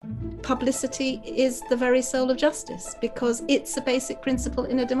publicity is the very soul of justice, because it's a basic principle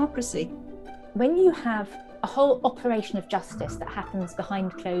in a democracy. When you have a whole operation of justice that happens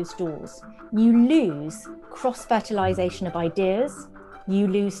behind closed doors, you lose cross-fertilisation of ideas, you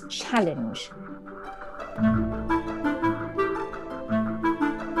lose challenge.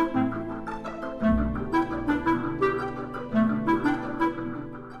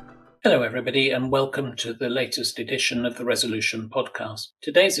 Hello everybody, and welcome to the latest edition of the Resolution podcast.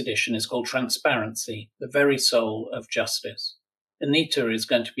 Today's edition is called Transparency, the Very Soul of Justice. Anita is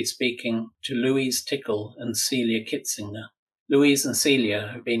going to be speaking to Louise Tickle and Celia Kitzinger. Louise and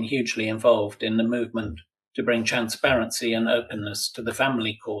Celia have been hugely involved in the movement to bring transparency and openness to the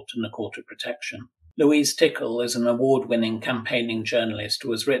family court and the Court of Protection. Louise Tickle is an award-winning campaigning journalist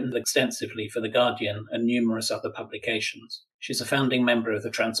who has written extensively for The Guardian and numerous other publications. She's a founding member of the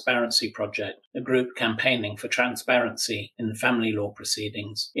Transparency Project, a group campaigning for transparency in family law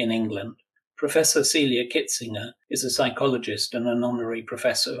proceedings in England. Professor Celia Kitzinger is a psychologist and an honorary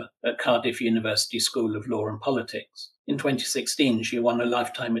professor at Cardiff University School of Law and Politics. In 2016, she won a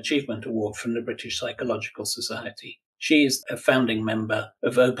Lifetime Achievement Award from the British Psychological Society. She is a founding member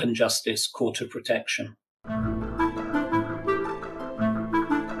of Open Justice Court of Protection.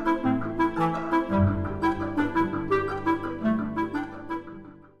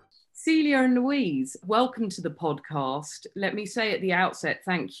 Celia and Louise, welcome to the podcast. Let me say at the outset,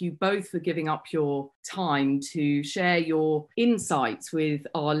 thank you both for giving up your time to share your insights with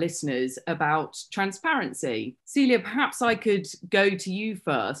our listeners about transparency. Celia, perhaps I could go to you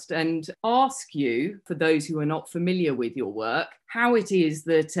first and ask you, for those who are not familiar with your work, how it is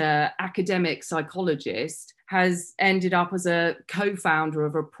that an academic psychologist has ended up as a co-founder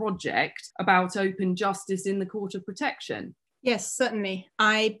of a project about open justice in the Court of Protection. Yes, certainly.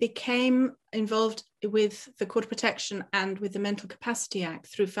 I became involved with the Court of Protection and with the Mental Capacity Act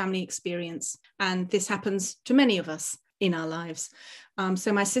through family experience. And this happens to many of us in our lives.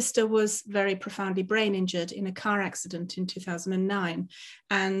 So my sister was very profoundly brain injured in a car accident in 2009.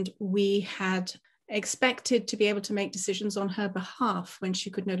 And we had expected to be able to make decisions on her behalf when she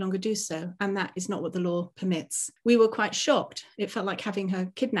could no longer do so. And that is not what the law permits. We were quite shocked. It felt like having her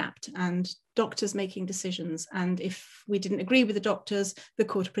kidnapped and doctors making decisions. And if we didn't agree with the doctors, the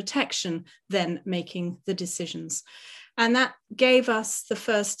Court of Protection then making the decisions. And that gave us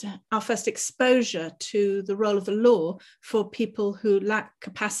our first exposure to the role of the law for people who lack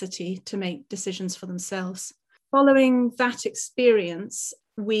capacity to make decisions for themselves. Following that experience,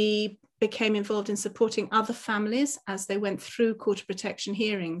 we became involved in supporting other families as they went through Court of Protection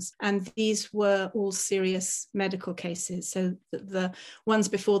hearings. And these were all serious medical cases. So the ones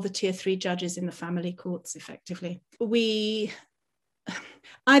before the tier 3 judges in the family courts, effectively.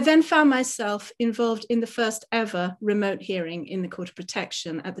 I then found myself involved in the first ever remote hearing in the Court of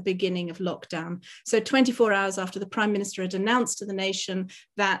Protection at the beginning of lockdown. So 24 hours after the Prime Minister had announced to the nation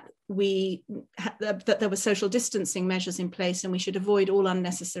that that there were social distancing measures in place and we should avoid all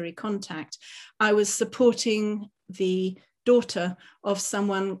unnecessary contact, I was supporting the daughter of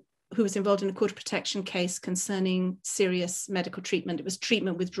someone who was involved in a Court of Protection case concerning serious medical treatment. It was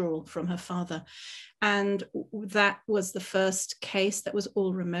treatment withdrawal from her father. And that was the first case that was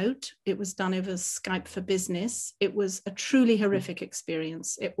all remote. It was done over Skype for Business. It was a truly horrific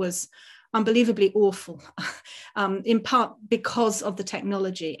experience. It was unbelievably awful, in part because of the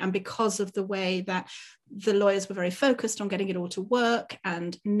technology and because of the way that the lawyers were very focused on getting it all to work,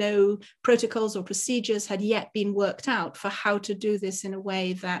 and no protocols or procedures had yet been worked out for how to do this in a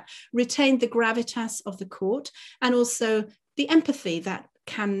way that retained the gravitas of the court and also the empathy that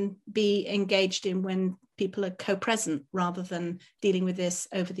can be engaged in when people are co-present rather than dealing with this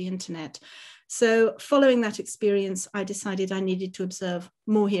over the internet. So following that experience, I decided I needed to observe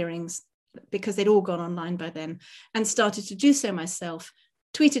more hearings because they'd all gone online by then, and started to do so myself,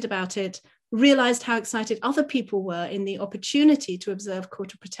 tweeted about it, realized how excited other people were in the opportunity to observe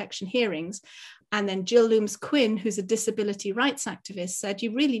Court of Protection hearings. And then Jill Looms-Quinn, who's a disability rights activist, said,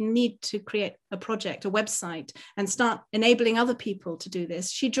 you really need to create a project, a website, and start enabling other people to do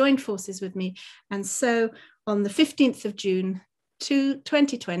this. She joined forces with me. And so on the 15th of June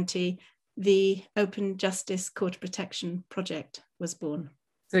 2020, the Open Justice Court of Protection project was born.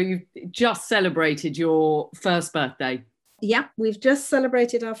 So you've just celebrated your first birthday. Yeah, we've just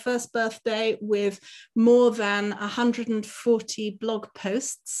celebrated our first birthday with more than 140 blog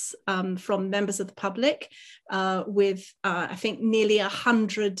posts from members of the public, with I think nearly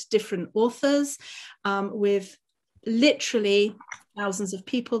 100 different authors, with literally thousands of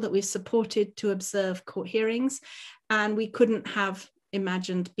people that we've supported to observe court hearings. And we couldn't have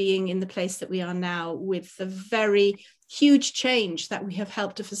imagined being in the place that we are now with the very huge change that we have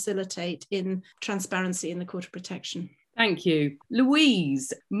helped to facilitate in transparency in the Court of Protection. Thank you.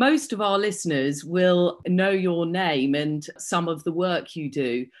 Louise, most of our listeners will know your name and some of the work you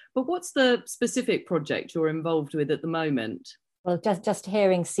do, but what's the specific project you're involved with at the moment? Well, just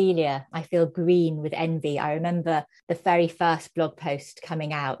hearing Celia, I feel green with envy. I remember the very first blog post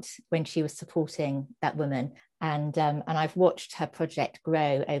coming out when she was supporting that woman. And I've watched her project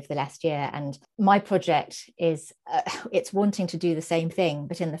grow over the last year. And my project is, it's wanting to do the same thing,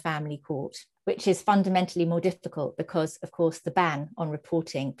 but in the family court, which is fundamentally more difficult because, of course, the ban on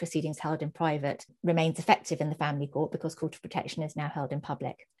reporting proceedings held in private remains effective in the family court because Court of Protection is now held in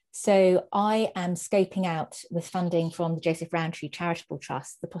public. So I am scoping out with funding from the Joseph Rowntree Charitable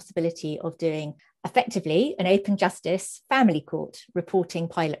Trust the possibility of doing effectively an open justice family court reporting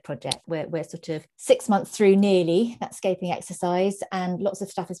pilot project. We're sort of 6 months through nearly that scoping exercise, and lots of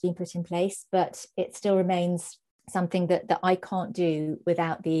stuff has been put in place, but it still remains something that I can't do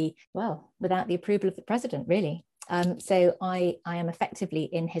without the approval of the president, really. So I am effectively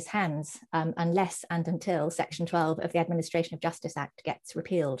in his hands unless and until Section 12 of the Administration of Justice Act gets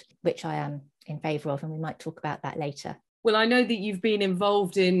repealed, which I am in favour of, and we might talk about that later. Well, I know that you've been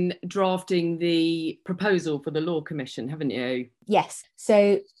involved in drafting the proposal for the Law Commission, haven't you? Yes.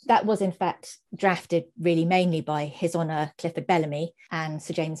 So that was in fact drafted really mainly by His Honour Clifford Bellamy and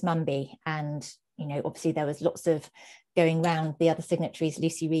Sir James Mumby. And, you know, obviously there was lots of going round the other signatories,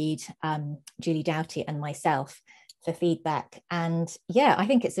 Lucy Reed, Julie Doughty and myself, for feedback. And yeah, I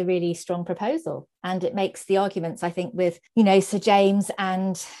think it's a really strong proposal, and it makes the arguments, I think, with, you know, Sir James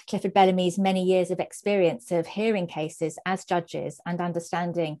and Clifford Bellamy's many years of experience of hearing cases as judges and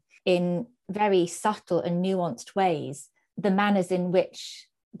understanding in very subtle and nuanced ways the manners in which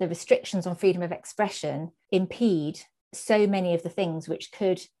the restrictions on freedom of expression impede so many of the things which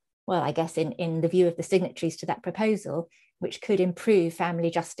could, well, I guess in the view of the signatories to that proposal, which could improve family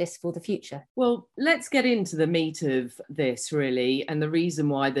justice for the future. Well, let's get into the meat of this, really, and the reason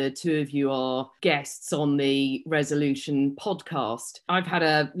why the two of you are guests on the Resolution podcast. I've had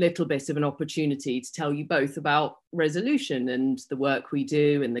a little bit of an opportunity to tell you both about Resolution and the work we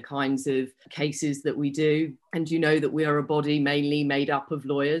do and the kinds of cases that we do. And you know that we are a body mainly made up of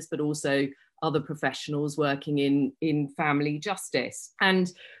lawyers, but also other professionals working in family justice.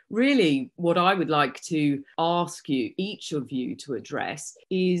 And really, what I would like to ask you, each of you, to address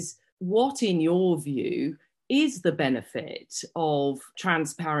is what, in your view, is the benefit of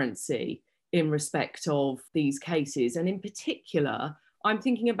transparency in respect of these cases? And in particular, I'm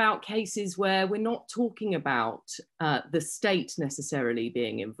thinking about cases where we're not talking about the state necessarily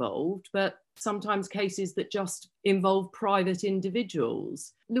being involved, but sometimes cases that just involve private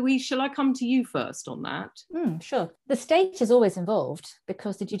individuals. Louise, shall I come to you first on that? Sure. The state is always involved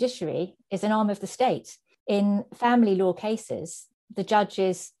because the judiciary is an arm of the state. In family law cases, the judge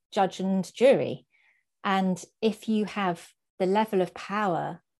is judge and jury. And if you have the level of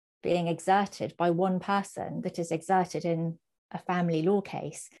power being exerted by one person that is exerted in a family law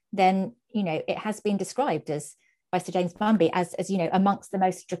case, then, you know, it has been described as by Sir James Mumby as, you know, amongst the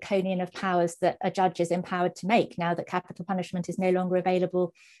most draconian of powers that a judge is empowered to make now that capital punishment is no longer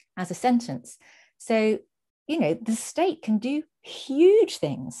available as a sentence. So, you know, the state can do huge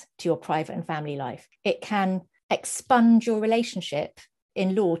things to your private and family life. It can expunge your relationship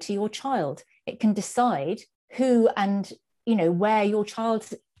in law to your child. It can decide who and, you know, where your child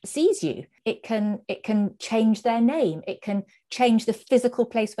sees you. It can change their name. It can change the physical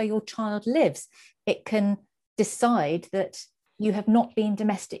place where your child lives. It can decide that you have not been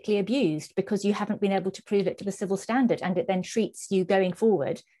domestically abused because you haven't been able to prove it to the civil standard, and it then treats you going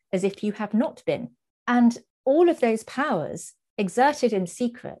forward as if you have not been. And all of those powers exerted in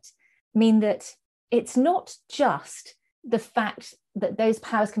secret mean that it's not just the fact that those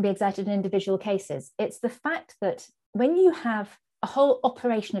powers can be exerted in individual cases. It's the fact that when you have a whole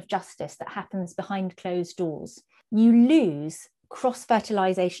operation of justice that happens behind closed doors, you lose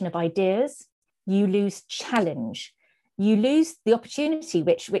cross-fertilization of ideas, you lose challenge, you lose the opportunity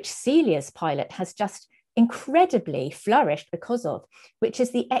which Celia's pilot has just incredibly flourished because of, which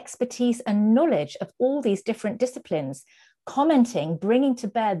is the expertise and knowledge of all these different disciplines, commenting, bringing to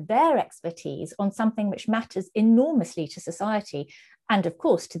bear their expertise on something which matters enormously to society and, of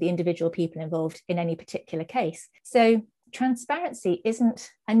course, to the individual people involved in any particular case. So transparency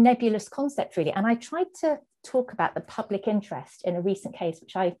isn't a nebulous concept, really. And I tried to talk about the public interest in a recent case,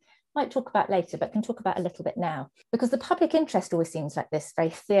 which I might talk about later, but can talk about a little bit now, because the public interest always seems like this very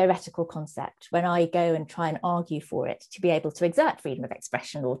theoretical concept when I go and try and argue for it to be able to exert freedom of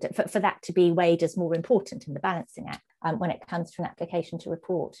expression, or for that to be weighed as more important in the balancing act when it comes to an application to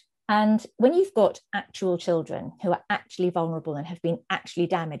report. And when you've got actual children who are actually vulnerable and have been actually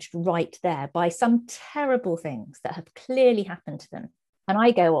damaged right there by some terrible things that have clearly happened to them, and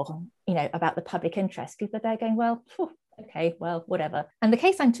I go on, about the public interest, people are there going, well, okay, well, whatever. And the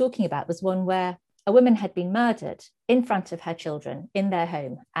case I'm talking about was one where a woman had been murdered in front of her children in their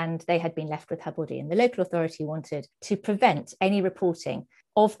home, and they had been left with her body. And the local authority wanted to prevent any reporting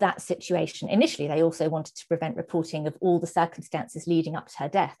of that situation. Initially, they also wanted to prevent reporting of all the circumstances leading up to her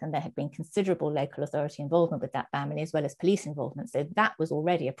death. And there had been considerable local authority involvement with that family, as well as police involvement. So that was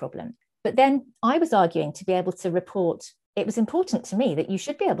already a problem. But then I was arguing to be able to report. It was important to me that you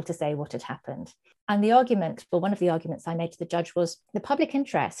should be able to say what had happened. And the argument, well, one of the arguments I made to the judge was the public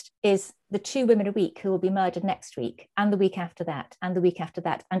interest is the 2 women a week who will be murdered next week, and the week after that, and the week after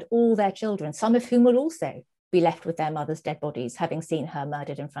that, and all their children, some of whom will also be left with their mother's dead bodies, having seen her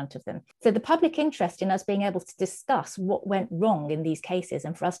murdered in front of them. So the public interest in us being able to discuss what went wrong in these cases,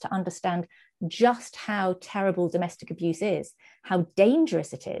 and for us to understand just how terrible domestic abuse is, how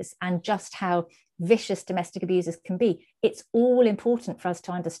dangerous it is, and just how vicious domestic abusers can be. It's all important for us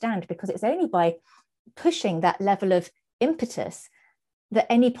to understand, because it's only by pushing that level of impetus that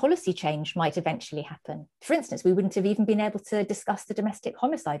any policy change might eventually happen. For instance, we wouldn't have even been able to discuss the domestic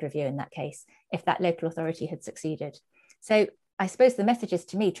homicide review in that case if that local authority had succeeded. So I suppose the message is,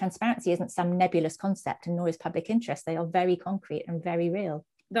 to me, transparency isn't some nebulous concept, and nor is public interest. They are very concrete and very real.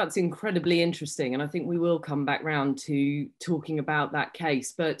 That's incredibly interesting, and I think we will come back round to talking about that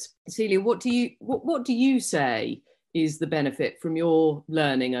case. But Celia, what do you say is the benefit from your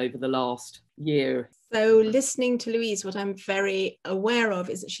learning over the last year? So listening to Louise, what I'm very aware of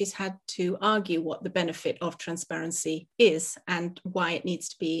is that she's had to argue what the benefit of transparency is and why it needs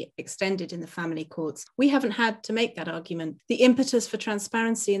to be extended in the family courts. We haven't had to make that argument. The impetus for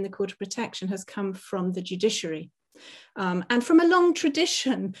transparency in the Court of Protection has come from the judiciary. And from a long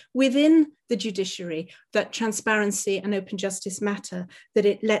tradition within the judiciary, that transparency and open justice matter, that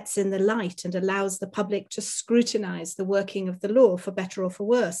it lets in the light and allows the public to scrutinise the working of the law, for better or for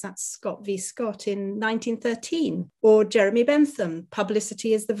worse. That's Scott v. Scott in 1913, or Jeremy Bentham,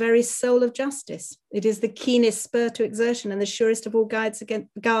 publicity is the very soul of justice. It is the keenest spur to exertion and the surest of all guards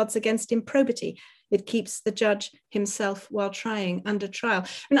against improbity. It keeps the judge himself while trying under trial.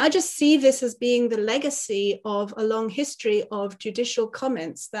 And I just see this as being the legacy of a long history of judicial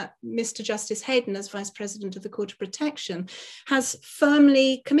comments that Mr. Justice Hayden, as Vice President of the Court of Protection, has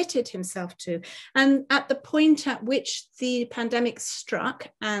firmly committed himself to. And at the point at which the pandemic struck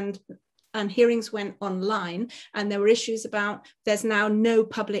and hearings went online, and there were issues about there's now no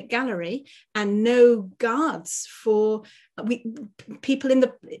public gallery and no guards for people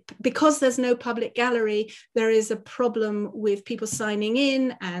because there's no public gallery, there is a problem with people signing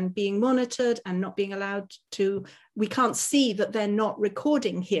in and being monitored and not being allowed to, we can't see that they're not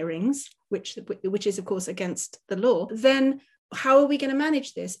recording hearings, which is of course against the law. Then how are we going to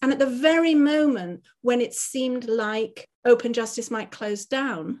manage this? And at the very moment when it seemed like open justice might close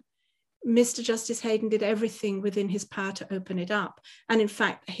down, Mr. Justice Hayden did everything within his power to open it up. And in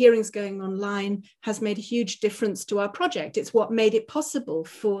fact, hearings going online has made a huge difference to our project. It's what made it possible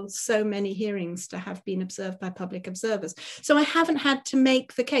for so many hearings to have been observed by public observers. So I haven't had to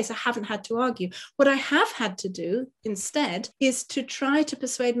make the case. I haven't had to argue. What I have had to do instead is to try to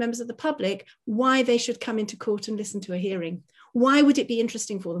persuade members of the public why they should come into court and listen to a hearing. Why would it be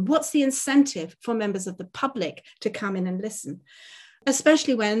interesting for them? What's the incentive for members of the public to come in and listen?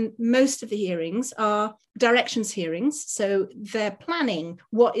 Especially when most of the hearings are directions hearings. So they're planning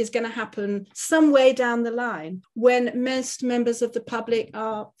what is going to happen some way down the line, when most members of the public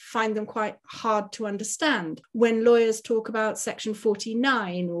find them quite hard to understand. When lawyers talk about Section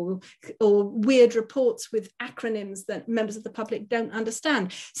 49 or weird reports with acronyms that members of the public don't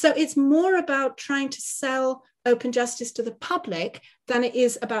understand. So it's more about trying to sell open justice to the public than it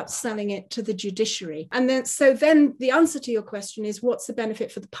is about selling it to the judiciary. And then the answer to your question is, what's the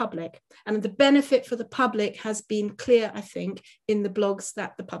benefit for the public? And the benefit for the public has been clear, I think, in the blogs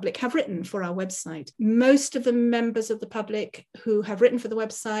that the public have written for our website. Most of the members of the public who have written for the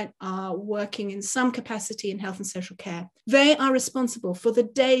website are working in some capacity in health and social care. They are responsible for the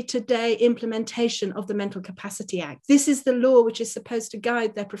day-to-day implementation of the Mental Capacity Act. This is the law which is supposed to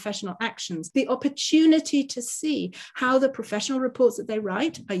guide their professional actions. The opportunity to see how the professional reports that they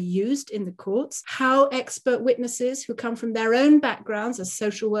write are used in the courts, how expert witnesses who come from their own backgrounds as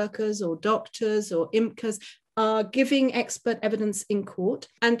social workers or doctors or IMCAs are giving expert evidence in court,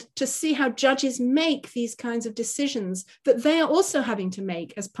 and to see how judges make these kinds of decisions that they are also having to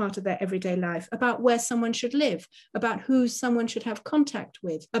make as part of their everyday life, about where someone should live, about who someone should have contact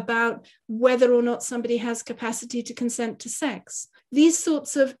with, about whether or not somebody has capacity to consent to sex. These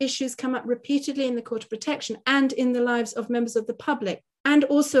sorts of issues come up repeatedly in the Court of Protection and in the lives of members of the public. And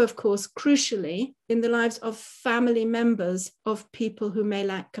also, of course, crucially, in the lives of family members of people who may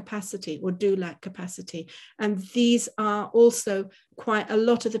lack capacity or do lack capacity. And these are also quite a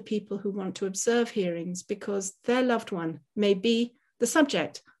lot of the people who want to observe hearings because their loved one may be the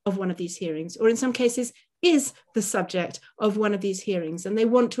subject of one of these hearings, or in some cases is the subject of one of these hearings. And they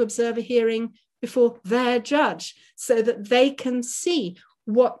want to observe a hearing before their judge so that they can see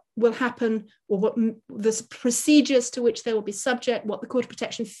what will happen or what the procedures to which they will be subject, what the Court of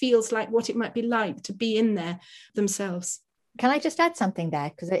Protection feels like, what it might be like to be in there themselves. Can I just add something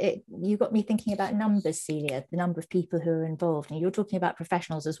there? Because you got me thinking about numbers, Celia, the number of people who are involved. And you're talking about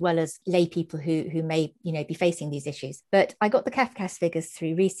professionals as well as lay people who may, be facing these issues. But I got the CAFCASS figures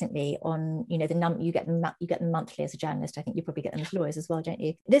through recently on, you get them monthly as a journalist. I think you probably get them as lawyers as well, don't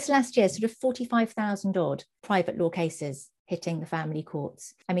you? This last year, sort of 45,000 odd private law cases hitting the family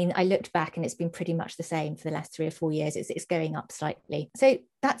courts. I mean, I looked back and it's been pretty much the same for the last 3 or 4 years. It's going up slightly. So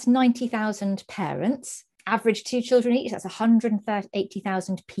that's 90,000 parents. Average 2 children each, that's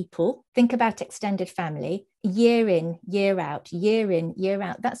 180,000 people. Think about extended family, year in, year out, year in, year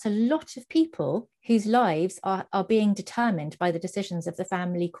out. That's a lot of people whose lives are being determined by the decisions of the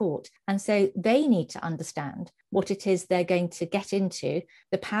family court. And so they need to understand what it is they're going to get into,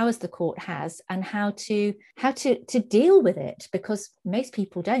 the powers the court has, and how to deal with it, because most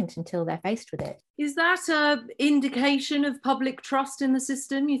people don't until they're faced with it. Is that an indication of public trust in the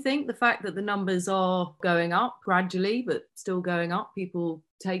system, you think? The fact that the numbers are going up gradually, but still going up, people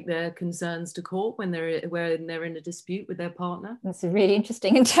take their concerns to court when they're in a dispute with their partner? That's a really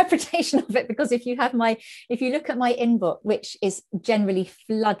interesting interpretation of it, because if you look at my inbox, which is generally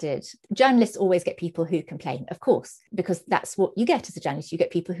flooded, journalists always get people who complain, of course, because that's what you get as a journalist. You get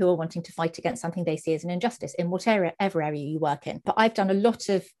people who are wanting to fight against something they see as an injustice in whatever area you work in. But I've done a lot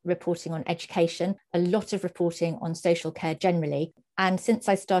of reporting on education, a lot of reporting on social care generally. And since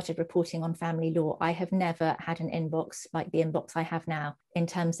I started reporting on family law, I have never had an inbox like the inbox I have now, in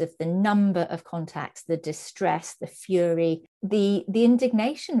terms of the number of contacts, the distress, the fury, the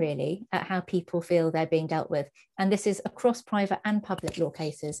indignation really at how people feel they're being dealt with. And this is across private and public law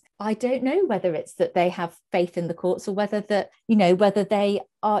cases. I don't know whether it's that they have faith in the courts or whether they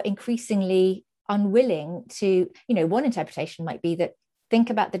are increasingly unwilling to, one interpretation might be that think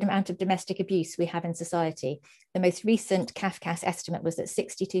about the amount of domestic abuse we have in society. The most recent CAFCASS estimate was that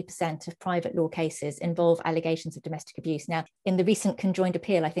 62% of private law cases involve allegations of domestic abuse. Now, in the recent conjoined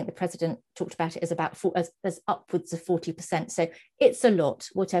appeal, I think the president talked about it as upwards of 40%. So it's a lot,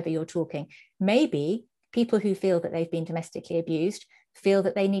 whatever you're talking. Maybe people who feel that they've been domestically abused feel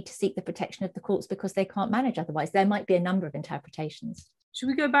that they need to seek the protection of the courts because they can't manage otherwise. There might be a number of interpretations. Should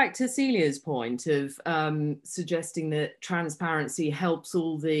we go back to Celia's point of suggesting that transparency helps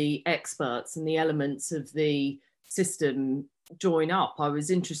all the experts and the elements of the system join up? I was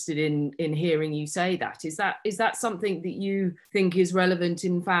interested in hearing you say that. Is that something that you think is relevant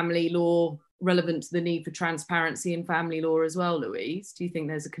in family law, relevant to the need for transparency in family law as well, Louise? Do you think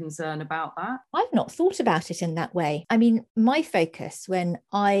there's a concern about that? I've not thought about it in that way. I mean, my focus when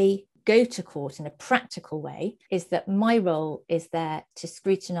I go to court in a practical way is that my role is there to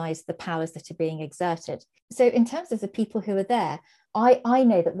scrutinise the powers that are being exerted. So in terms of the people who are there, I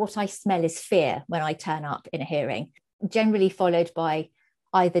know that what I smell is fear when I turn up in a hearing, generally followed by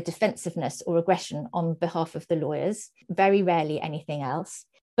either defensiveness or aggression on behalf of the lawyers, very rarely anything else.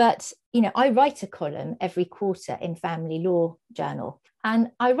 But, I write a column every quarter in Family Law Journal.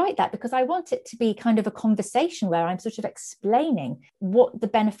 And I write that because I want it to be kind of a conversation where I'm sort of explaining what the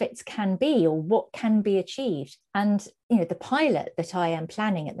benefits can be or what can be achieved. And, the pilot that I am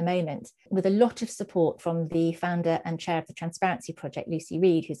planning at the moment, with a lot of support from the founder and chair of the Transparency Project, Lucy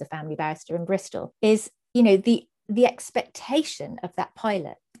Reed, who's a family barrister in Bristol, is, the expectation of that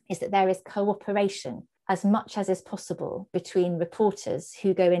pilot is that there is cooperation as much as is possible between reporters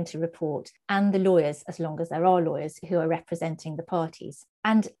who go in to report and the lawyers, as long as there are lawyers who are representing the parties,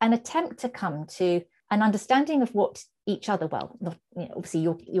 and an attempt to come to an understanding of what each other, obviously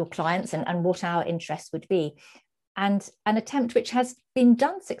your clients and what our interests would be, and an attempt which has been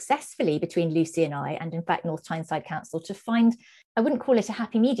done successfully between Lucy and I, and in fact North Tyneside Council, to find, I wouldn't call it a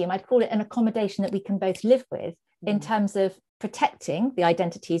happy medium, I'd call it an accommodation that we can both live with in terms of protecting the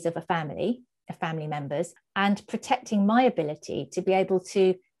identities of family members and protecting my ability to be able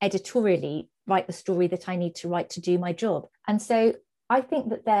to editorially write the story that I need to write to do my job. And so I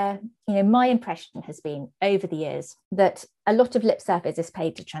think that my impression has been over the years that a lot of lip service is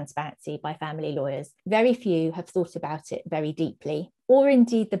paid to transparency by family lawyers. Very few have thought about it very deeply, or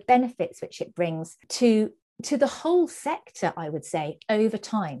indeed the benefits which it brings to to the whole sector, I would say, over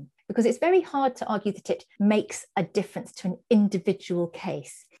time, because it's very hard to argue that it makes a difference to an individual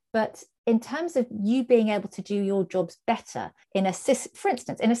case. But in terms of you being able to do your jobs better for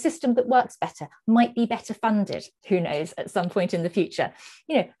instance, in a system that works better, might be better funded, who knows, at some point in the future,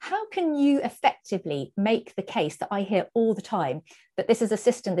 how can you effectively make the case that I hear all the time that this is a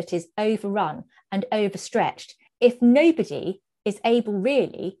system that is overrun and overstretched if nobody is able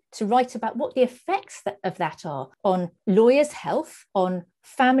really to write about what the effects of that are on lawyers' health, on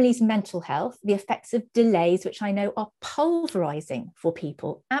families' mental health, the effects of delays, which I know are pulverizing for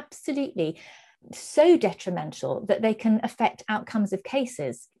people, absolutely so detrimental that they can affect outcomes of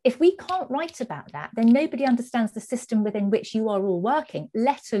cases. If we can't write about that, then nobody understands the system within which you are all working,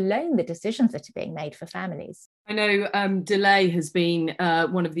 let alone the decisions that are being made for families. I know delay has been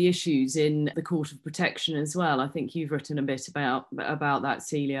one of the issues in the Court of Protection as well. I think you've written a bit about that,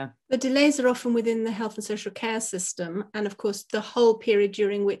 Celia. The delays are often within the health and social care system. And of course, the whole period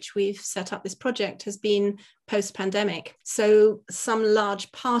during which we've set up this project has been post-pandemic. So some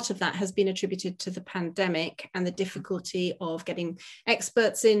large part of that has been attributed to the pandemic and the difficulty of getting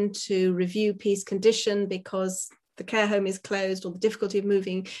experts in to review P's condition because the care home is closed, or the difficulty of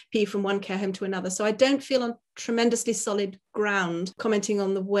moving P from one care home to another. So I don't feel on tremendously solid ground commenting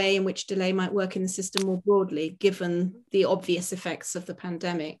on the way in which delay might work in the system more broadly, given the obvious effects of the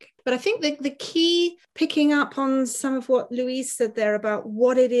pandemic. But I think the key, picking up on some of what Louise said there about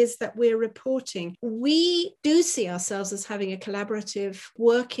what it is that we're reporting, we do see ourselves as having a collaborative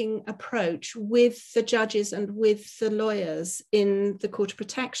working approach with the judges and with the lawyers in the Court of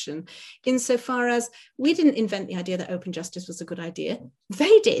Protection, insofar as we didn't invent the idea that open justice was a good idea.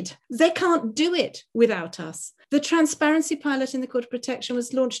 They did. They can't do it without us. The transparency pilot in the Court of Protection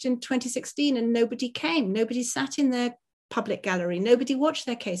was launched in 2016 and nobody came. Nobody sat in their public gallery. Nobody watched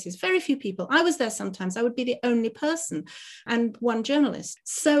their cases. Very few people. I was there sometimes. I would be the only person and one journalist.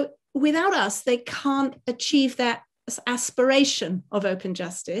 So without us, they can't achieve that aspiration of open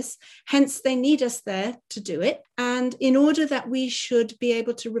justice. Hence, they need us there to do it. And in order that we should be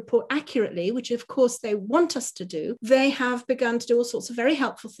able to report accurately, which of course they want us to do, they have begun to do all sorts of very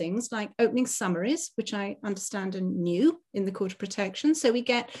helpful things like opening summaries, which I understand are new in the Court of Protection. So we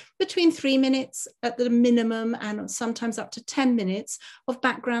get between 3 minutes at the minimum and sometimes up to 10 minutes of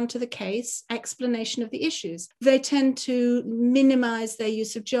background to the case, explanation of the issues. They tend to minimize their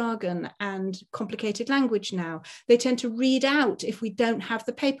use of jargon and complicated language now. They tend to read out, if we don't have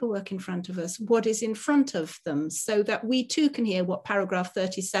the paperwork in front of us, what is in front of them, so that we too can hear what paragraph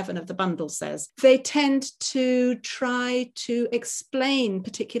 37 of the bundle says. They tend to try to explain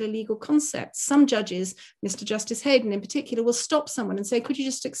particular legal concepts. Some judges, Mr. Justice Hayden in particular, will stop someone and say, could you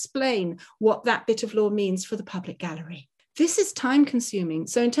just explain what that bit of law means for the public gallery? This is time consuming.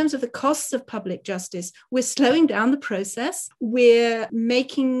 So in terms of the costs of public justice, we're slowing down the process. We're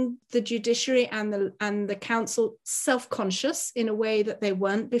making the judiciary and the council self-conscious in a way that they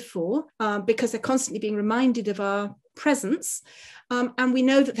weren't before, because they're constantly being reminded of our presence. And we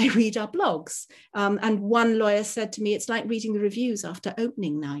know that they read our blogs. And one lawyer said to me, it's like reading the reviews after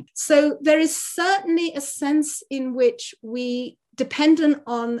opening night. So there is certainly a sense in which we dependent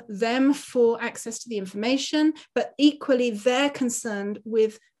on them for access to the information, but equally they're concerned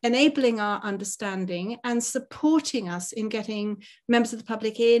with enabling our understanding and supporting us in getting members of the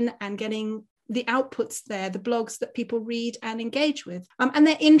public in and getting the outputs there, the blogs that people read and engage with. And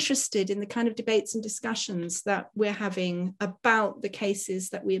they're interested in the kind of debates and discussions that we're having about the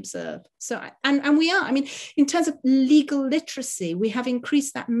cases that we observe. So, and we are, I mean, in terms of legal literacy, we have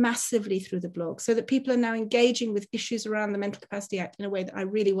increased that massively through the blog, so that people are now engaging with issues around the Mental Capacity Act in a way that I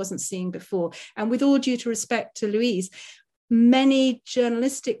really wasn't seeing before. And with all due to respect to Louise, many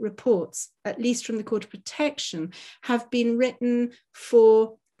journalistic reports, at least from the Court of Protection, have been written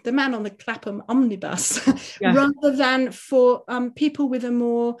for the man on the Clapham omnibus, rather than for people with a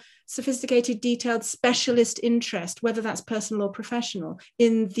more sophisticated, detailed specialist interest, whether that's personal or professional,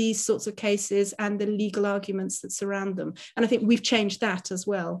 in these sorts of cases and the legal arguments that surround them. And I think we've changed that as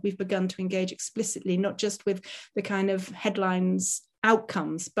well. We've begun to engage explicitly, not just with the kind of headlines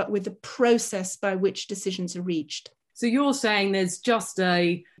outcomes, but with the process by which decisions are reached. So you're saying there's just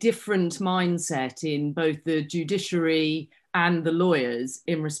a different mindset in both the judiciary and the lawyers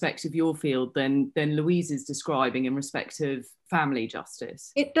in respect of your field than Louise is describing in respect of family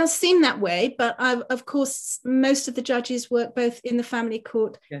justice. It does seem that way, but of course, most of the judges work both in the family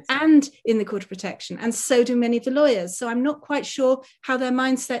court and in the Court of Protection, and so do many of the lawyers. So I'm not quite sure how their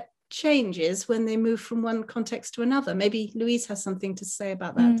mindset changes when they move from one context to another. Maybe Louise has something to say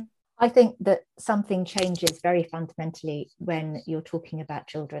about that. I think that something changes very fundamentally when you're talking about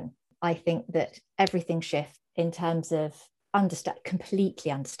children. I think that everything shifts in terms of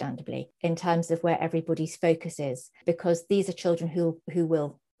completely understandably, in terms of where everybody's focus is, because these are children who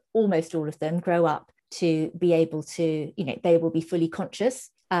will, almost all of them, grow up to be able to, they will be fully conscious,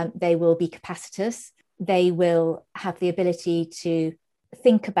 they will be capacitous, they will have the ability to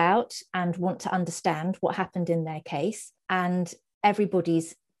think about and want to understand what happened in their case. And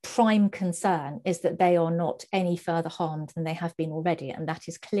everybody's prime concern is that they are not any further harmed than they have been already. And that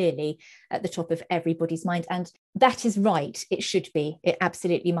is clearly at the top of everybody's mind. And that is right. It should be. It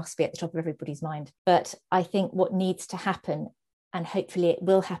absolutely must be at the top of everybody's mind. But I think what needs to happen, and hopefully it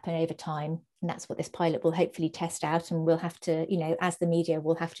will happen over time, and that's what this pilot will hopefully test out, and we'll have to, as the media,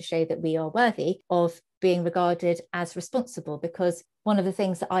 will have to show that we are worthy of being regarded as responsible. Because one of the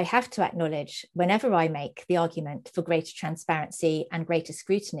things that I have to acknowledge whenever I make the argument for greater transparency and greater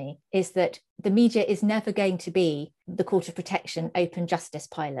scrutiny is that the media is never going to be the Court of Protection open justice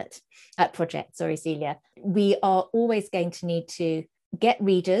pilot project. Sorry, Celia. We are always going to need to get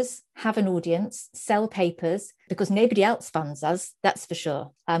readers, have an audience, sell papers, because nobody else funds us, that's for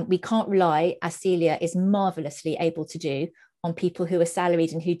sure. We can't rely, as Celia is marvellously able to do, on people who are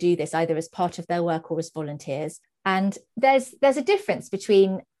salaried and who do this either as part of their work or as volunteers. And there's a difference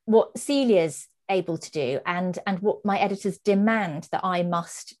between what Celia's able to do and what my editors demand that I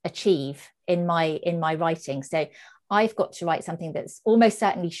must achieve in my writing. So I've got to write something that's almost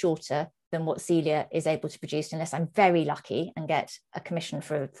certainly shorter than what Celia is able to produce, unless I'm very lucky and get a commission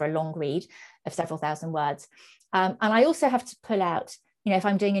for a long read of several thousand words. And I also have to pull out, if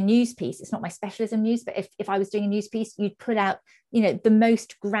I'm doing a news piece, it's not my specialism news, but if I was doing a news piece, you'd pull out, the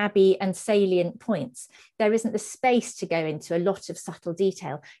most grabby and salient points. There isn't the space to go into a lot of subtle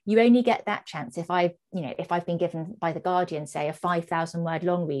detail. You only get that chance if I've been given by The Guardian, say, a 5,000 word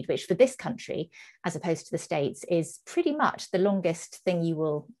long read, which for this country, as opposed to the States, is pretty much the longest thing you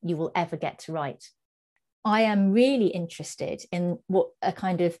will ever get to write. I am really interested in what are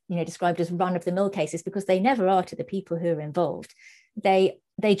kind of, described as run-of-the-mill cases, because they never are to the people who are involved.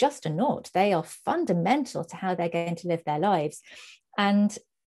 They just are not. They are fundamental to how they're going to live their lives. And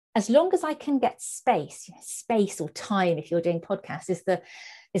as long as I can get space or time, if you're doing podcasts, is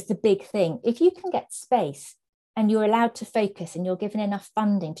the big thing. If you can get space and you're allowed to focus and you're given enough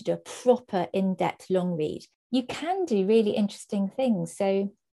funding to do a proper in-depth long read, you can do really interesting things.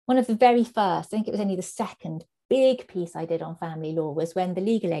 So one of the very first, I think it was only the second big piece I did on family law, was when the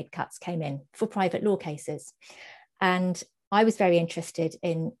legal aid cuts came in for private law cases. And I was very interested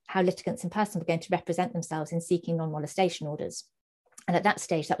in how litigants in person were going to represent themselves in seeking non-molestation orders. And at that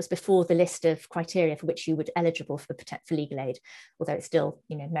stage, that was before the list of criteria for which you were eligible for legal aid, although it's still,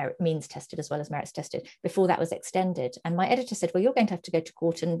 merit means tested as well as merits tested, before that was extended. And my editor said, well, you're going to have to go to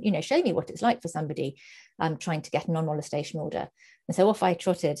court and, show me what it's like for somebody trying to get a non-molestation order. And so off I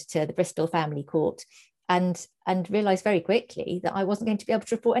trotted to the Bristol Family Court and realised very quickly that I wasn't going to be able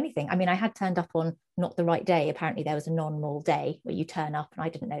to report anything. I mean, I had turned up on not the right day. Apparently there was a non-mol day where you turn up, and I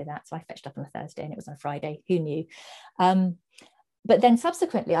didn't know that. So I fetched up on a Thursday and it was on a Friday. Who knew? But then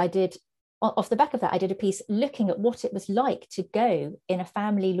subsequently off the back of that, I did a piece looking at what it was like to go in a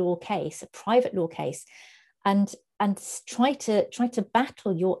family law case, a private law case, and try to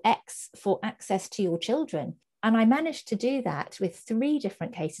battle your ex for access to your children. And I managed to do that with 3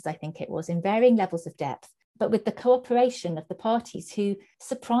 different cases, I think it was, in varying levels of depth, but with the cooperation of the parties who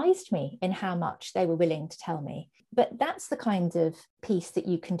surprised me in how much they were willing to tell me. But that's the kind of piece that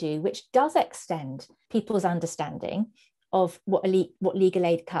you can do, which does extend people's understanding of what legal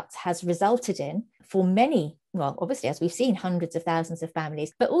aid cuts has resulted in for many, well, obviously, as we've seen, hundreds of thousands of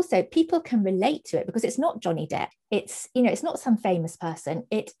families, but also people can relate to it because it's not Johnny Depp. It's, it's not some famous person.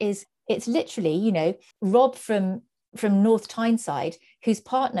 It's literally, Rob from North Tyneside, whose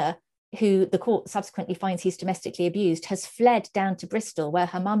partner, who the court subsequently finds he's domestically abused, has fled down to Bristol where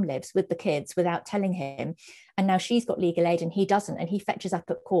her mum lives with the kids without telling him. And now she's got legal aid and he doesn't. And he fetches up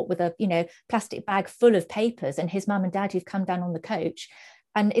at court with a, plastic bag full of papers, and his mum and dad who've come down on the coach,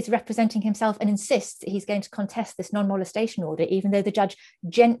 and is representing himself and insists that he's going to contest this non-molestation order, even though the judge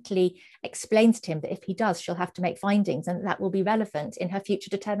gently explains to him that if he does, she'll have to make findings, and that will be relevant in her future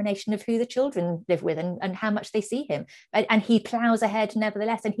determination of who the children live with and how much they see him. And he plows ahead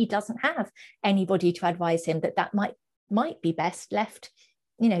nevertheless, and he doesn't have anybody to advise him that might be best left,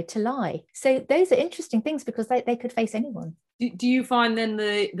 to lie. So those are interesting things because they could face anyone. Do you find then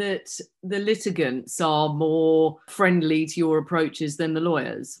that the litigants are more friendly to your approaches than the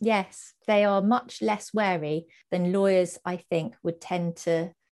lawyers? Yes, they are much less wary than lawyers, I think, would tend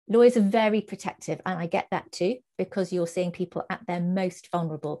to lawyers are very protective, and I get that too, because you're seeing people at their most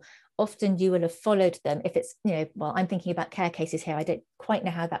vulnerable. Often you will have followed them. If it's, well, I'm thinking about care cases here. I don't quite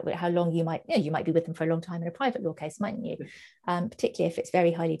know how long you might be with them for a long time in a private law case, mightn't you? Particularly if it's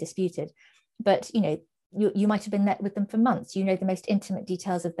very highly disputed. But, you might have been with them for months. You know the most intimate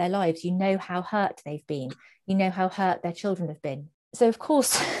details of their lives. You know how hurt they've been. You know how hurt their children have been. So, of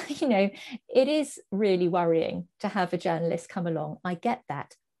course, it is really worrying to have a journalist come along. I get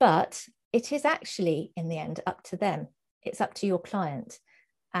that. But it is actually, in the end, up to them. It's up to your client.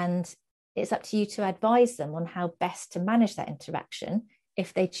 And it's up to you to advise them on how best to manage that interaction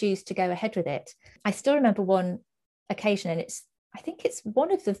if they choose to go ahead with it. I still remember one occasion, and I think it's one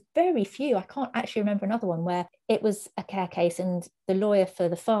of the very few, I can't actually remember another one, where it was a care case and the lawyer for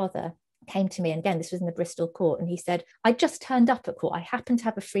the father came to me, and again, this was in the Bristol court, and he said, I just turned up at court. I happened to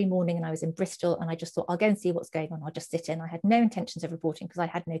have a free morning and I was in Bristol, and I just thought, I'll go and see what's going on. I'll just sit in. I had no intentions of reporting because I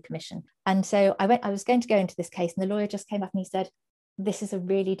had no commission. And so I was going to go into this case, and the lawyer just came up and he said, this is a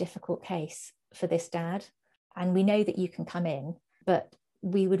really difficult case for this dad, and we know that you can come in, but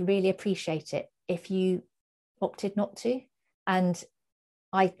we would really appreciate it if you opted not to. And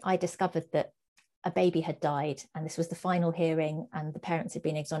I discovered that a baby had died, and this was the final hearing, and the parents had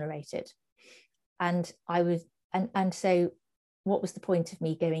been exonerated. And so what was the point of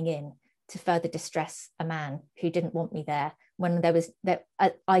me going in to further distress a man who didn't want me there, when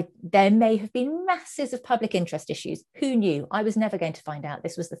there may have been masses of public interest issues? Who knew? I was never going to find out.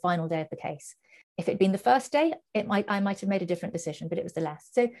 This was the final day of the case. If it'd been the first day, I might have made a different decision, but it was the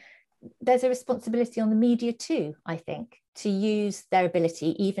last. So there's a responsibility on the media too, I think, to use their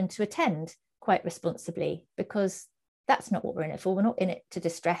ability even to attend quite responsibly, because that's not what we're in it for. We're not in it to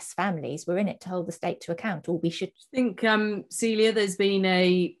distress families. We're in it to hold the state to account, or we should. I think, Celia, there's been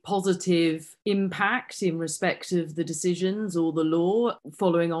a positive impact in respect of the decisions or the law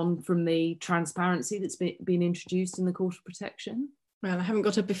following on from the transparency that's been introduced in the Court of Protection. Well, I haven't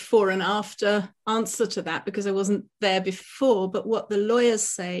got a before and after answer to that because I wasn't there before, but what the lawyers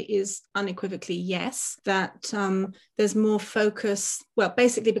say is unequivocally yes, that there's more focus, well,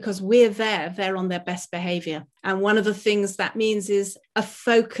 basically because we're there, they're on their best behaviour. And one of the things that means is a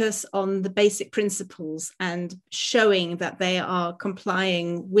focus on the basic principles and showing that they are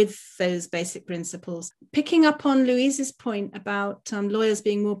complying with those basic principles. Picking up on Louise's point about lawyers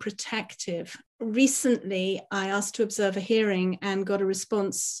being more protective, recently, I asked to observe a hearing and got a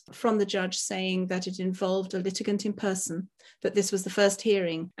response from the judge saying that it involved a litigant in person, that this was the first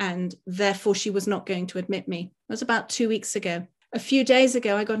hearing, and therefore she was not going to admit me. It was about 2 weeks ago. A few days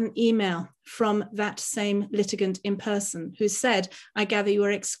ago, I got an email from that same litigant in person who said, I gather you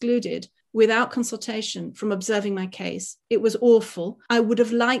are excluded without consultation from observing my case. It was awful. I would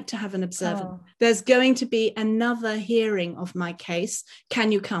have liked to have an observer. Oh. There's going to be another hearing of my case.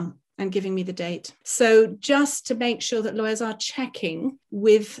 Can you come? And giving me the date. So just to make sure that lawyers are checking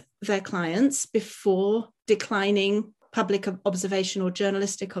with their clients before declining public observation or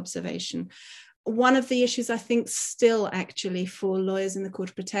journalistic observation. One of the issues I think still actually for lawyers in the Court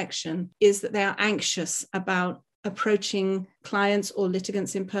of Protection is that they are anxious about approaching clients or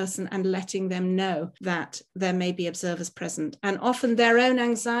litigants in person and letting them know that there may be observers present. And often their own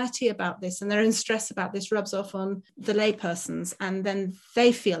anxiety about this and their own stress about this rubs off on the laypersons, and then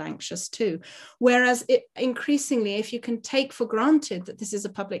they feel anxious too. Whereas increasingly, if you can take for granted that this is a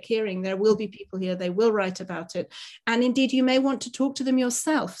public hearing, there will be people here, they will write about it. And indeed, you may want to talk to them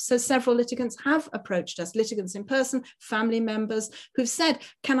yourself. So several litigants have approached us, litigants in person, family members who've said,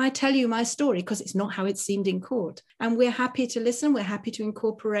 can I tell you my story? Because it's not how it seemed in court. And we're happy to listen. We're happy to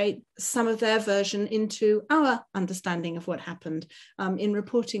incorporate some of their version into our understanding of what happened in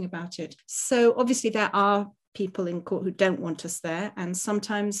reporting about it. So obviously there are people in court who don't want us there. And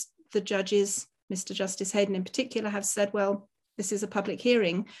sometimes the judges, Mr. Justice Hayden in particular, have said, well, this is a public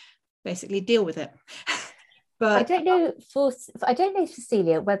hearing, basically deal with it. But I don't know,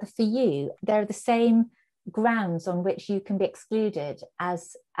 Cecilia, whether for you, there are the same grounds on which you can be excluded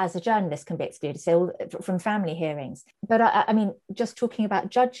as a journalist can be excluded, so from family hearings. But I mean, just talking about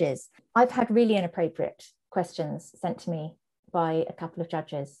judges, I've had really inappropriate questions sent to me by a couple of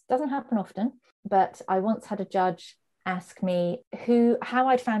judges. Doesn't happen often, but I once had a judge ask me how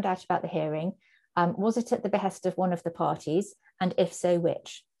I'd found out about the hearing. Was it at the behest of one of the parties? And if so,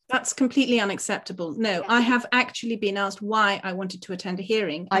 which? That's completely unacceptable. No, I have actually been asked why I wanted to attend a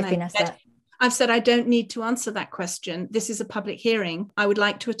hearing. I've been asked that. I've said, I don't need to answer that question. This is a public hearing. I would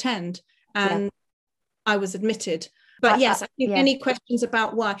like to attend. And I was admitted. But yes, I think any questions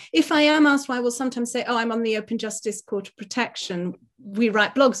about why. If I am asked why, I will sometimes say, oh, I'm on the Open Justice Court of Protection. We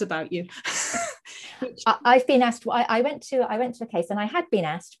write blogs about you. I've been asked. I went to a case, and I had been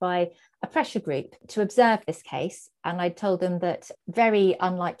asked by a pressure group to observe this case, and I told them that very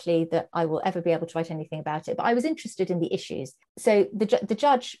unlikely that I will ever be able to write anything about it, but I was interested in the issues. So the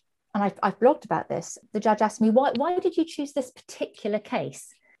judge, and I've blogged about this, the judge asked me, why did you choose this particular case?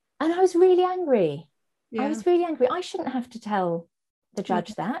 And I was really angry. Yeah. I was really angry. I shouldn't have to tell the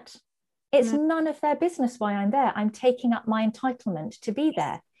judge that. It's none of their business why I'm there. I'm taking up my entitlement to be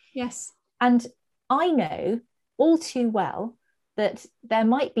there. Yes. And I know all too well that there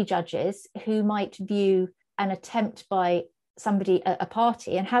might be judges who might view an attempt by somebody, a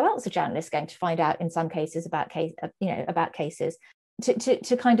party, and how else a journalist going to find out in some cases about cases,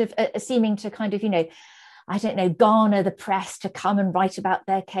 to kind of seeming to kind of, I don't know, garner the press to come and write about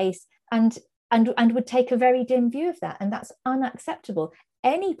their case, and would take a very dim view of that. And that's unacceptable.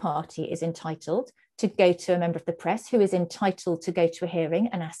 Any party is entitled to go to a member of the press who is entitled to go to a hearing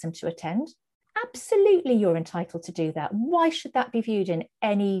and ask them to attend. Absolutely, you're entitled to do that. Why should that be viewed in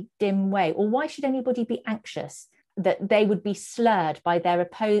any dim way? Or why should anybody be anxious that they would be slurred by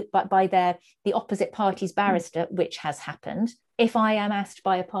the opposite party's barrister, which has happened, if I am asked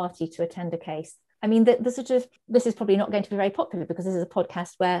by a party to attend a case? I mean, this is probably not going to be very popular because this is a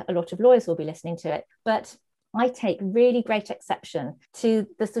podcast where a lot of lawyers will be listening to it. But I take really great exception to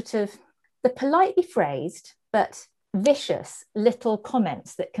the politely phrased but vicious little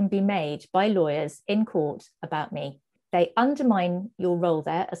comments that can be made by lawyers in court about me. They undermine your role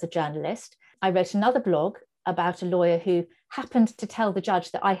there as a journalist. I wrote another blog about a lawyer who happened to tell the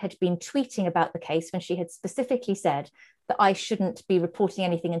judge that I had been tweeting about the case when she had specifically said that I shouldn't be reporting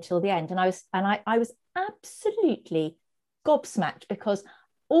anything until the end. And I was absolutely gobsmacked, because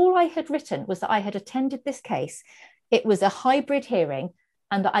all I had written was that I had attended this case. It was a hybrid hearing,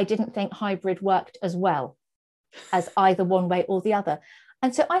 and that I didn't think hybrid worked as well as either one way or the other.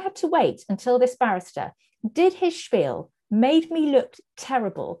 And so I had to wait until this barrister did his spiel, made me look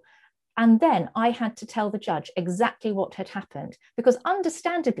terrible. And then I had to tell the judge exactly what had happened, because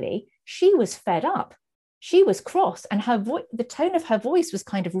understandably, she was fed up. She was cross, and the tone of her voice was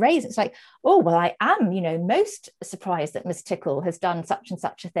kind of raised. It's like, oh, well, I am, most surprised that Ms. Tickle has done such and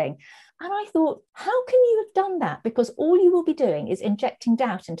such a thing. And I thought, how can you have done that? Because all you will be doing is injecting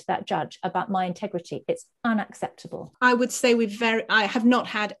doubt into that judge about my integrity. It's unacceptable. I would say I have not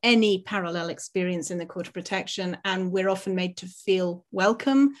had any parallel experience in the Court of Protection, and we're often made to feel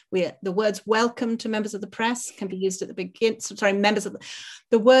welcome. The words "welcome to members of the press" can be used at the beginning.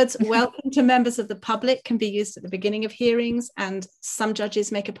 The words "welcome to members of the public" can be used at the beginning of hearings, and some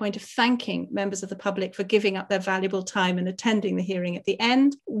judges make a point of thanking members of the public for giving up their valuable time and attending the hearing at the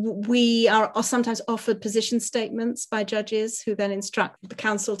end. We are sometimes offered position statements by judges who then instruct the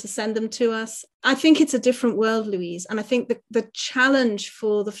counsel to send them to us. I think it's a different world, Louise, and I think the challenge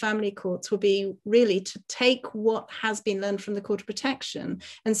for the family courts will be really to take what has been learned from the Court of Protection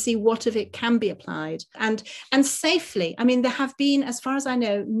and see what of it can be applied and safely. I mean, there have been, as far as I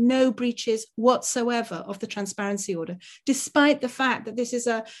know, no breaches whatsoever of the transparency order, despite the fact that this is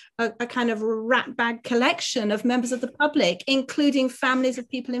a kind of rat bag collection of members of the public, including families of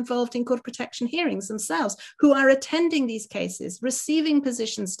people involved in Court of Protection hearings themselves, who are attending these cases, receiving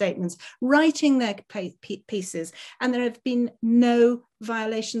position statements, writing their pieces, and there have been no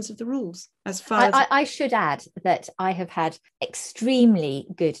violations of the rules as far as... I should add that I have had extremely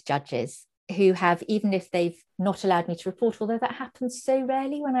good judges who have, even if they've not allowed me to report, although that happens so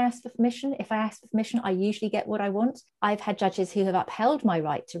rarely when I ask for permission. If I ask for permission, I usually get what I want. I've had judges who have upheld my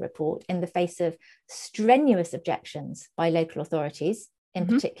right to report in the face of strenuous objections by local authorities, in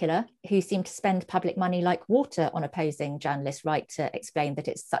particular, who seem to spend public money like water on opposing journalists' right to explain that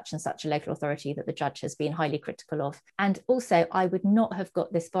it's such and such a local authority that the judge has been highly critical of. And also, I would not have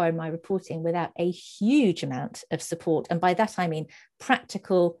got this far in my reporting without a huge amount of support. And by that, I mean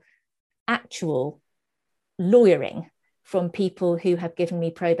practical, actual lawyering from people who have given me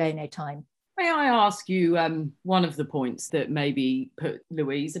pro bono time. May I ask you, one of the points that maybe put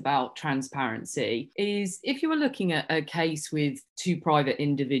Louise about transparency is, if you were looking at a case with two private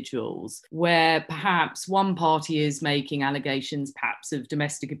individuals where perhaps one party is making allegations perhaps of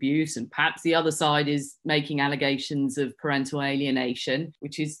domestic abuse and perhaps the other side is making allegations of parental alienation,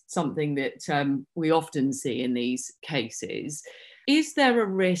 which is something that we often see in these cases, is there a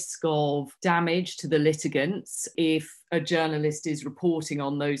risk of damage to the litigants if a journalist is reporting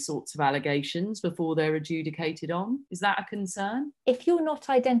on those sorts of allegations before they're adjudicated on? Is that a concern? If you're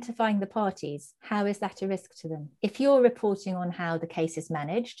not identifying the parties, how is that a risk to them? If you're reporting on how the case is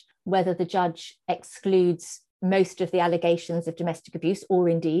managed, whether the judge excludes most of the allegations of domestic abuse or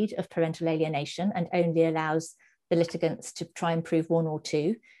indeed of parental alienation and only allows the litigants to try and prove one or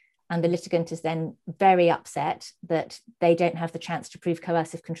two, And the litigant is then very upset that they don't have the chance to prove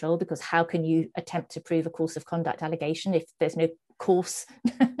coercive control, because how can you attempt to prove a course of conduct allegation if there's no course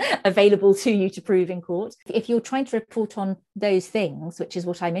available to you to prove in court? If you're trying to report on those things, which is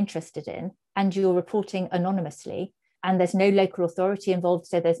what I'm interested in, and you're reporting anonymously, and there's no local authority involved,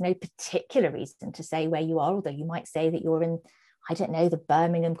 so there's no particular reason to say where you are, although you might say that you're in, I don't know, the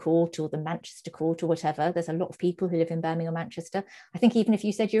Birmingham court or the Manchester court or whatever. There's a lot of people who live in Birmingham or Manchester. I think even if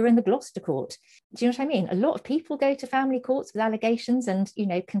you said you're in the Gloucester court, do you know what I mean? A lot of people go to family courts with allegations and, you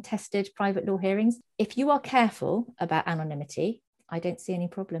know, contested private law hearings. If you are careful about anonymity, I don't see any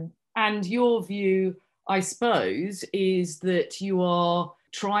problem. And your view, I suppose, is that you are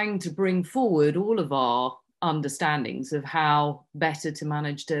trying to bring forward all of our understandings of how better to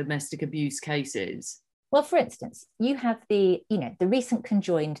manage domestic abuse cases. Well, for instance, you have the recent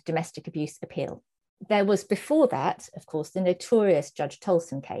conjoined domestic abuse appeal. There was before that, of course, the notorious Judge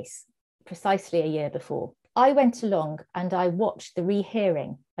Tolson case, precisely a year before. I went along and I watched the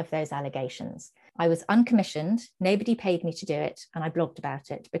rehearing of those allegations. I was uncommissioned, nobody paid me to do it, and I blogged about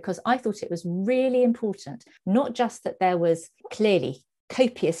it because I thought it was really important, not just that there was clearly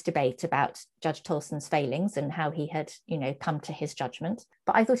copious debate about Judge Tolson's failings and how he had, come to his judgment,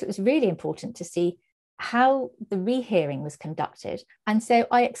 but I thought it was really important to see how the rehearing was conducted. And so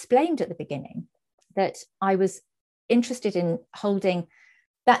I explained at the beginning that I was interested in holding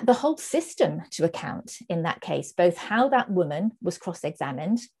that the whole system to account in that case, both how that woman was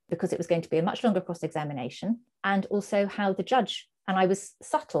cross-examined, because it was going to be a much longer cross-examination, and also how the judge, and I was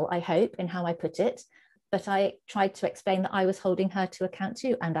subtle, I hope, in how I put it, but I tried to explain that I was holding her to account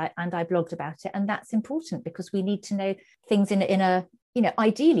too, and I blogged about it. And that's important because we need to know things in a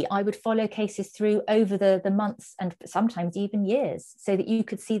ideally, I would follow cases through over the months and sometimes even years so that you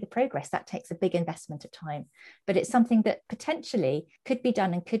could see the progress. That takes a big investment of time, but it's something that potentially could be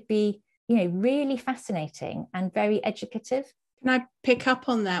done and could be, really fascinating and very educative. Can I pick up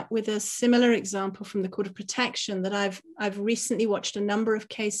on that with a similar example from the Court of Protection that I've recently watched a number of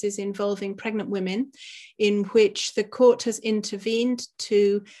cases involving pregnant women in which the court has intervened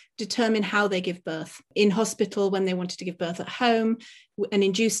to determine how they give birth in hospital when they wanted to give birth at home, an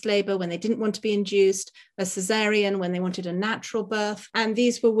induced labour when they didn't want to be induced, a cesarean when they wanted a natural birth. And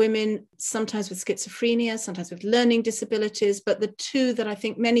these were women sometimes with schizophrenia, sometimes with learning disabilities. But the two that I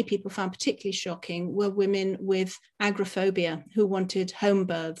think many people found particularly shocking were women with agoraphobia who wanted home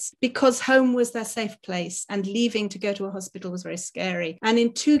births because home was their safe place and leaving to go to a hospital was very scary. And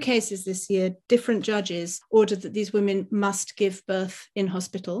in two cases this year, different judges ordered that these women must give birth in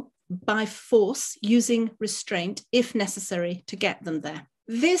hospital by force, using restraint if necessary to get them there.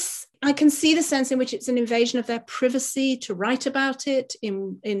 This, I can see the sense in which it's an invasion of their privacy to write about it,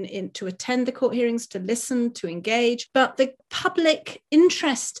 to attend the court hearings, to listen, to engage. But the public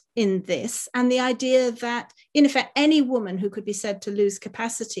interest in this and the idea that, in effect, any woman who could be said to lose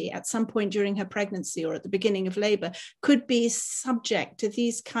capacity at some point during her pregnancy or at the beginning of labour could be subject to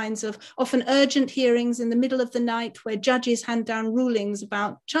these kinds of often urgent hearings in the middle of the night where judges hand down rulings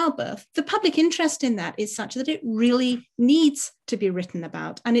about childbirth. The public interest in that is such that it really needs to be written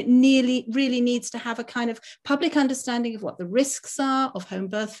about, and it really needs to have a kind of public understanding of what the risks are of home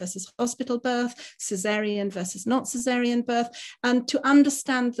birth versus hospital birth, cesarean versus not cesarean birth, and to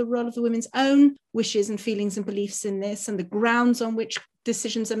understand the role of the women's own wishes and feelings and beliefs in this and the grounds on which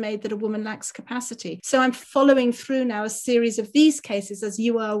decisions are made that a woman lacks capacity. So I'm following through now a series of these cases, as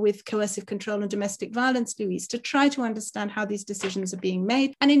you are with coercive control and domestic violence, Louise, to try to understand how these decisions are being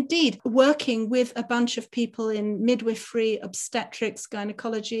made. And indeed, working with a bunch of people in midwifery, obstetrics,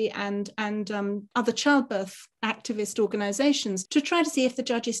 gynecology, and other childbirth activist organizations to try to see if the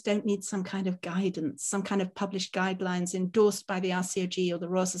judges don't need some kind of guidance, some kind of published guidelines endorsed by the RCOG or the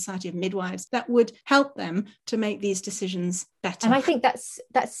Royal Society of Midwives that would help them to make these decisions better. And I think that's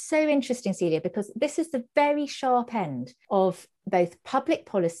so interesting, Celia, because this is the very sharp end of both public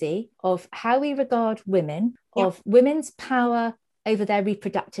policy, of how we regard women, of women's power over their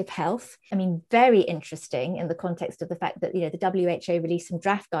reproductive health. I mean, very interesting in the context of the fact that, the WHO released some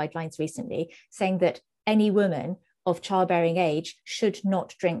draft guidelines recently saying that any woman of childbearing age should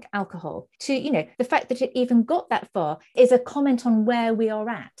not drink alcohol. To, the fact that it even got that far is a comment on where we are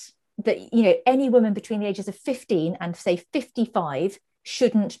at. That, any woman between the ages of 15 and say 55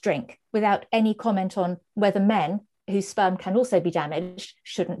 shouldn't drink, without any comment on whether men whose sperm can also be damaged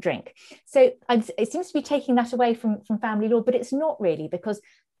shouldn't drink. So it seems to be taking that away from family law, but it's not really, because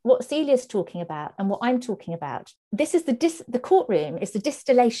what Celia's talking about and what I'm talking about, this is the courtroom is the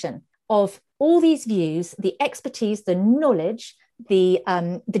distillation of all these views, the expertise, the knowledge, the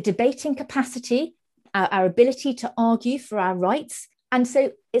debating capacity, our ability to argue for our rights And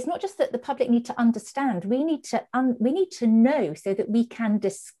so it's not just that the public need to understand, we need to know so that we can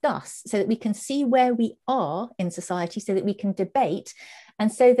discuss, so that we can see where we are in society, so that we can debate,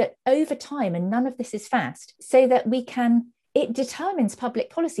 and so that over time, and none of this is fast, so that it determines public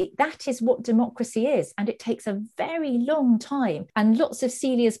policy. That is what democracy is. And it takes a very long time, and lots of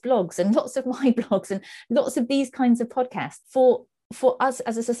Celia's blogs and lots of my blogs and lots of these kinds of podcasts for us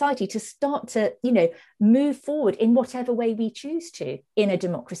as a society to start to, move forward in whatever way we choose to in a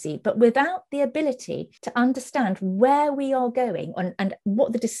democracy. But without the ability to understand where we are going and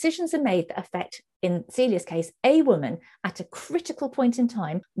what the decisions are made that affect, in Celia's case, a woman at a critical point in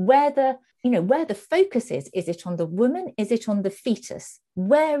time, where the focus is it on the woman? Is it on the fetus?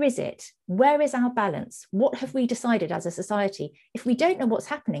 Where is it? Where is our balance? What have we decided as a society? If we don't know what's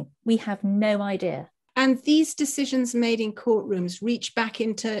happening, we have no idea. And these decisions made in courtrooms reach back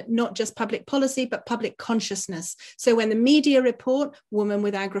into not just public policy, but public consciousness. So when the media report, woman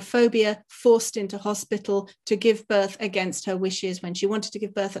with agoraphobia forced into hospital to give birth against her wishes when she wanted to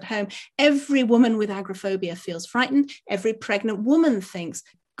give birth at home, every woman with agoraphobia feels frightened. Every pregnant woman thinks,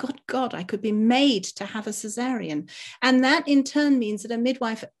 good God, I could be made to have a cesarean. And that in turn means that a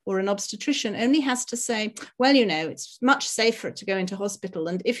midwife or an obstetrician only has to say, well, it's much safer to go into hospital.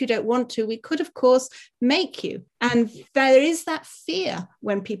 And if you don't want to, we could, of course, make you. And there is that fear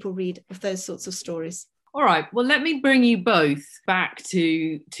when people read of those sorts of stories. All right, well, let me bring you both back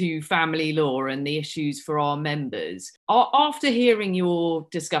to family law and the issues for our members. After hearing your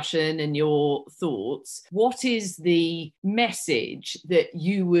discussion and your thoughts, what is the message that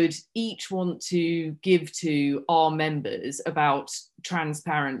you would each want to give to our members about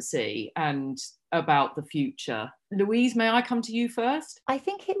transparency and about the future? Louise, may I come to you first? I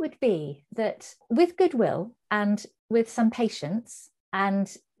think it would be that with goodwill and with some patience and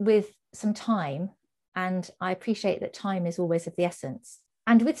with some time, and I appreciate that time is always of the essence,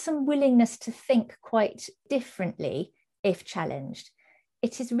 and with some willingness to think quite differently if challenged,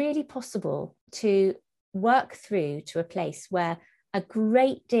 it is really possible to work through to a place where a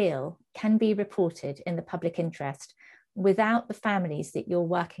great deal can be reported in the public interest without the families that you're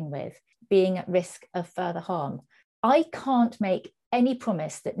working with being at risk of further harm. I can't make any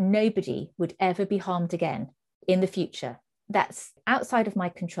promise that nobody would ever be harmed again in the future. That's outside of my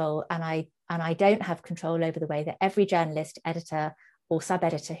control, and I don't have control over the way that every journalist, editor, or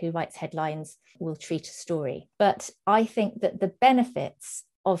sub-editor who writes headlines will treat a story. But I think that the benefits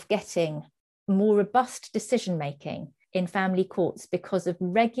of getting more robust decision-making in family courts because of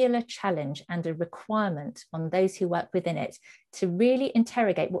regular challenge and a requirement on those who work within it to really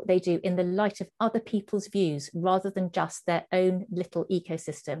interrogate what they do in the light of other people's views rather than just their own little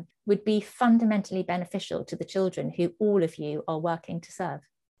ecosystem would be fundamentally beneficial to the children who all of you are working to serve.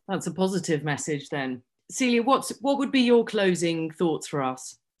 That's a positive message then. Celia, what would be your closing thoughts for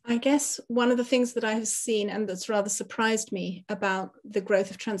us? I guess one of the things that I have seen and that's rather surprised me about the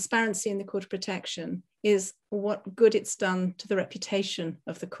growth of transparency in the Court of Protection is what good it's done to the reputation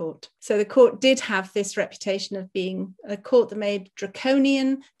of the court. So the court did have this reputation of being a court that made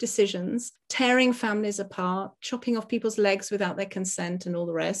draconian decisions, tearing families apart, chopping off people's legs without their consent and all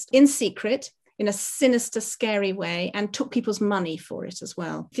the rest, in secret, in a sinister, scary way, and took people's money for it as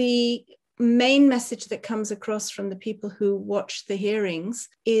well. The main message that comes across from the people who watch the hearings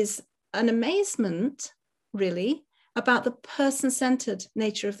is an amazement, really, about the person-centered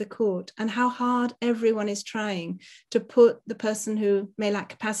nature of the court and how hard everyone is trying to put the person who may lack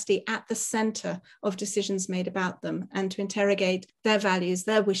capacity at the center of decisions made about them and to interrogate their values,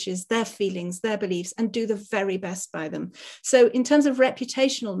 their wishes, their feelings, their beliefs, and do the very best by them. So in terms of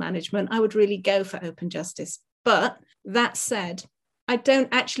reputational management, I would really go for open justice. But that said, I don't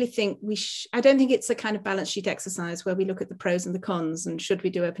actually think I don't think it's a kind of balance sheet exercise where we look at the pros and the cons and should we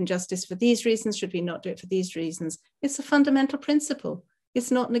do open justice for these reasons, should we not do it for these reasons? It's a fundamental principle.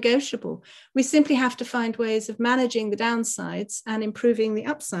 It's not negotiable. We simply have to find ways of managing the downsides and improving the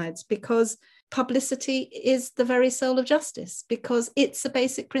upsides, because publicity is the very soul of justice, because it's a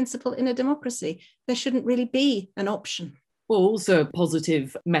basic principle in a democracy. There shouldn't really be an option. Well, also a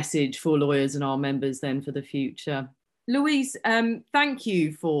positive message for lawyers and our members then for the future. Louise, thank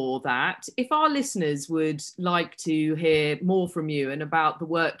you for that. If our listeners would like to hear more from you and about the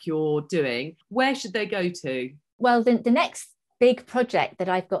work you're doing, where should they go to? Well, the next big project that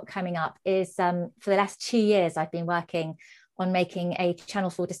I've got coming up is for the last 2 years, I've been working on making a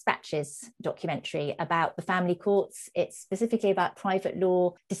Channel 4 Dispatches documentary about the family courts. It's specifically about private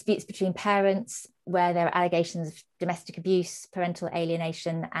law disputes between parents where there are allegations of domestic abuse, parental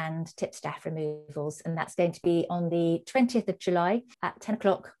alienation and tipstaff removals. And that's going to be on the 20th of July at 10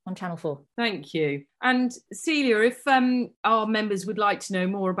 o'clock on Channel 4. Thank you. And Celia, if our members would like to know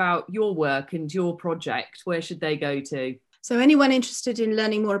more about your work and your project, where should they go to? So anyone interested in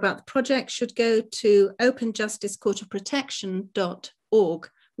learning more about the project should go to openjusticecourtofprotection.org,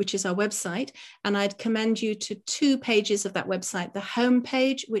 which is our website. And I'd commend you to 2 pages of that website. The home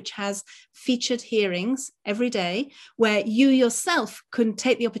page, which has featured hearings every day, where you yourself can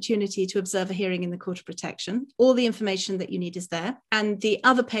take the opportunity to observe a hearing in the Court of Protection. All the information that you need is there. And the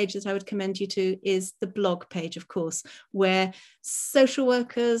other page that I would commend you to is the blog page, of course, where social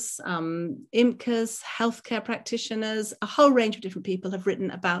workers, IMCAs, healthcare practitioners, a whole range of different people have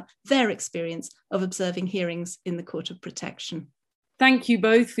written about their experience of observing hearings in the Court of Protection. Thank you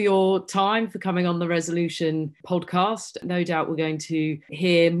both for your time, for coming on the Resolution podcast. No doubt we're going to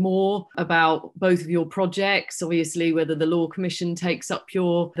hear more about both of your projects, obviously whether the Law Commission takes up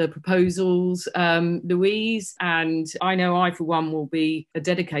the proposals, Louise, and I know I, for one, will be a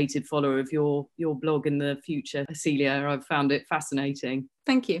dedicated follower of your blog in the future. Celia, I've found it fascinating.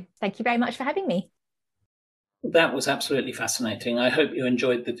 Thank you. Thank you very much for having me. That was absolutely fascinating. I hope you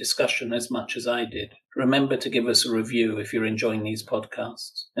enjoyed the discussion as much as I did. Remember to give us a review if you're enjoying these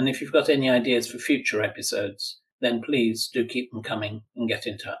podcasts. And if you've got any ideas for future episodes, then please do keep them coming and get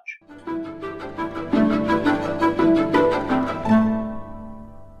in touch.